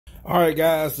All right,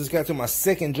 guys, just got to my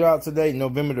second job today,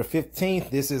 November the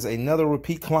 15th. This is another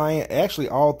repeat client. Actually,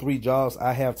 all three jobs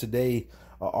I have today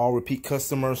are all repeat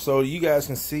customers. So you guys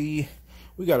can see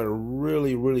we got a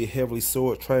really heavily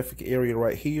soiled traffic area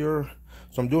right here.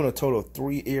 So I'm doing a total of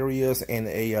 3 areas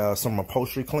and some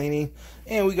upholstery cleaning.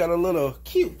 And we got a little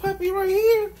cute puppy right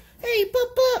here. Hey,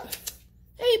 pup.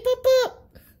 Hey,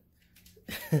 pup.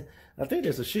 I think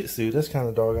that's a Shih Tzu. That's the kind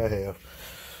of dog I have.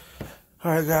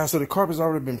 All right, guys, so the carpet's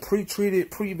already been pre-treated,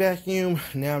 pre-vacuumed.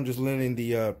 Now I'm just letting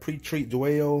the pre-treat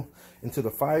dwell into the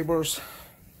fibers.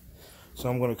 So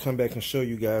I'm going to come back and show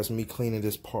you guys me cleaning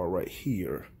this part right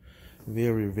here.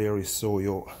 Very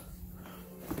soiled.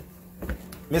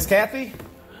 Miss Kathy,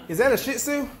 is that a Shih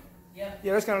Tzu? Yeah.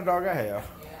 Yeah, that's the kind of dog I have.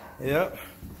 Yeah. Yep.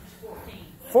 14.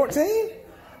 14?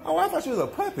 Oh, I thought she was a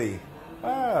puppy.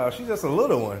 Wow, she's just a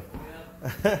little one.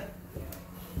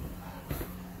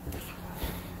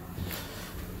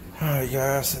 Alright,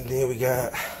 guys, and then we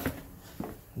got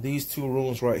these 2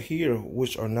 rooms right here,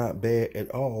 which are not bad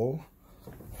at all.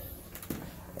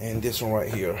 And this one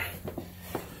right here.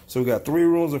 So we got 3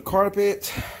 rooms of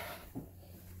carpet,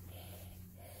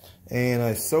 and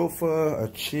a sofa, a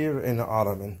chair, and an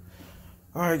ottoman.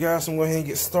 Alright, guys, so I'm going to go ahead and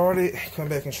get started. Come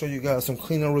back and show you guys some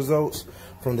cleaning results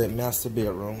from that master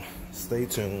bedroom. Stay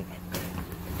tuned.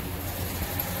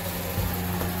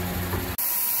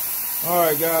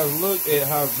 Alright, guys, look at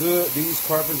how good these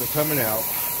carpets are coming out.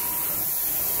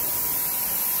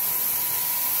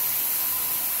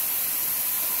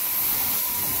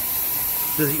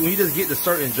 When you just get to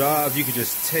certain jobs, you can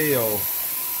just tell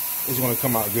it's going to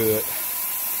come out good.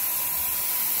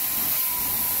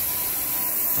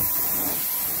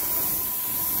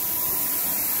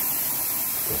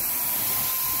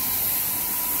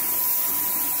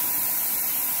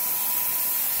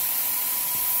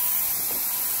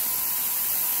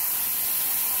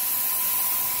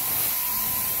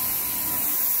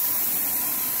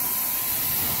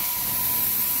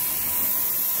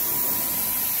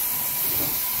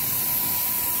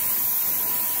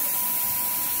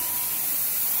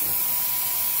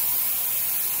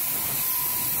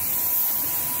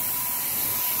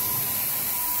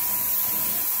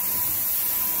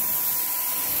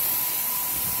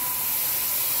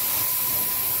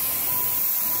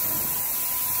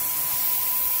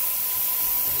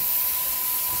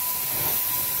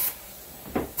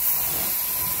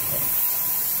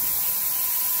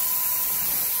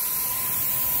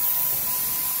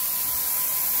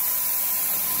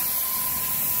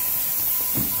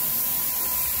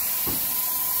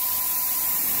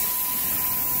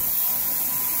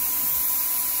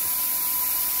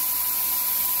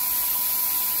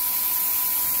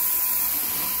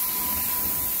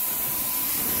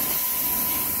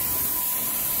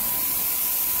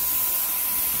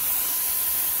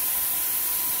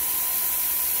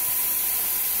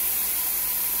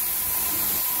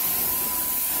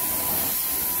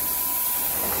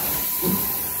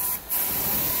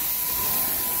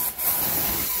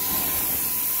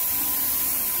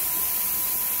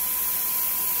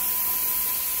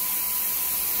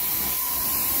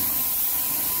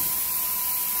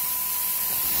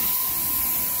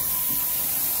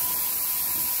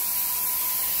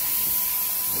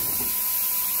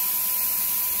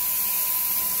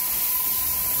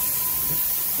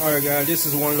 Alright, guys, this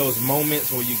is one of those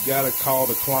moments where you gotta call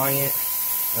the client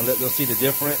and let them see the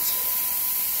difference.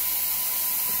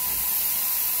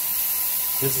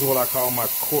 This is what I call my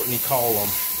Courtney column.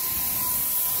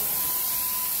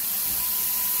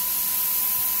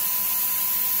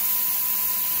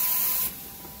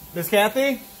 Miss Kathy?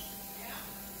 Yeah.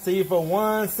 See you for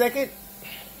 1 second.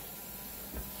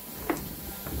 This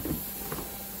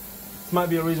might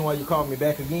be a reason why you called me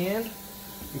back again,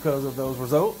 because of those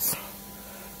results.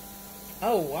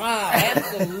 Oh, wow,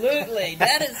 absolutely.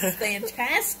 That is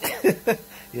fantastic.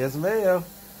 Yes, ma'am.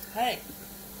 Hey.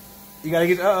 You gotta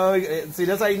get, see,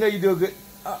 that's how you know you do a good,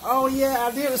 oh yeah, I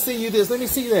didn't see you this. Let me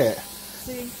see that.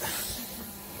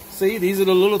 See, these are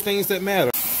the little things that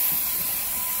matter.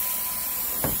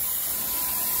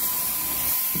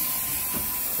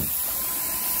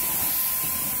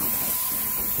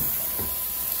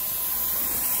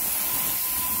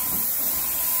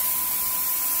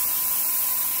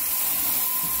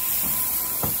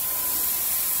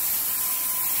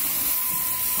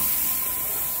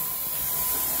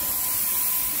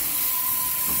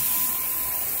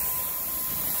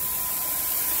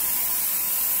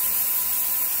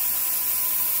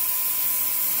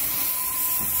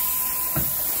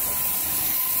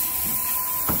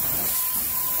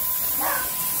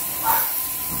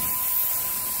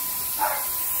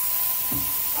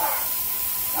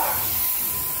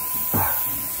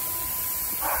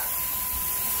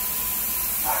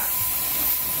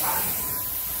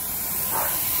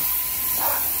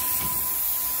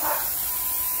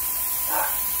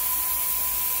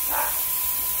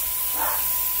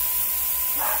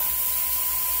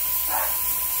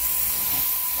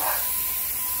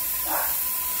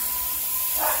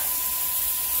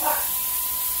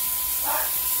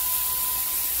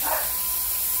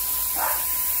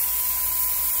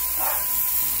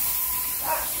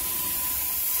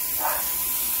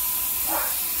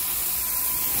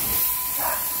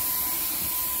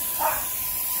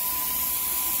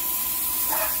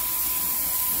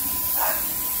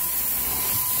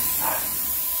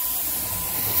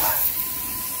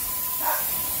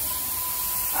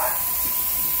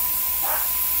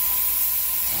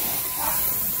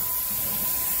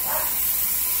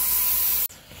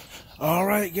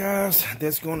 right, guys,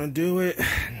 that's gonna do it.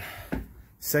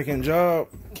 Second job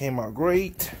came out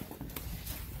great.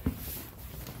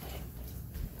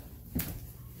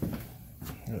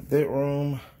 That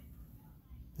room,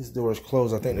 this door is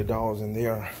closed. I think the dog's in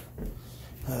there.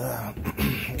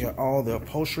 Got all the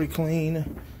upholstery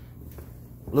clean.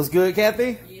 Looks good,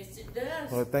 Kathy? Yes, it does.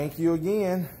 Well, thank you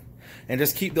again. And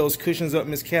just keep those cushions up,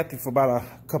 Miss Kathy, for about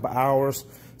a couple hours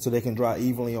so they can dry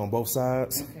evenly on both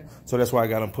sides. Okay. So that's why I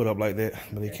got them put up like that.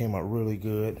 But they came out really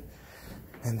good.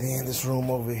 And then this room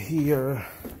over here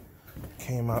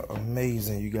came out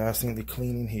amazing. You guys seen the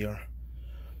cleaning here.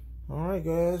 All right,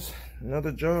 guys,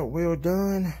 another job well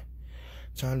done.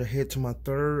 Time to head to my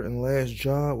third and last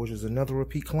job, which is another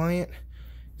repeat client.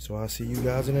 So I'll see you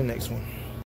guys in the next one.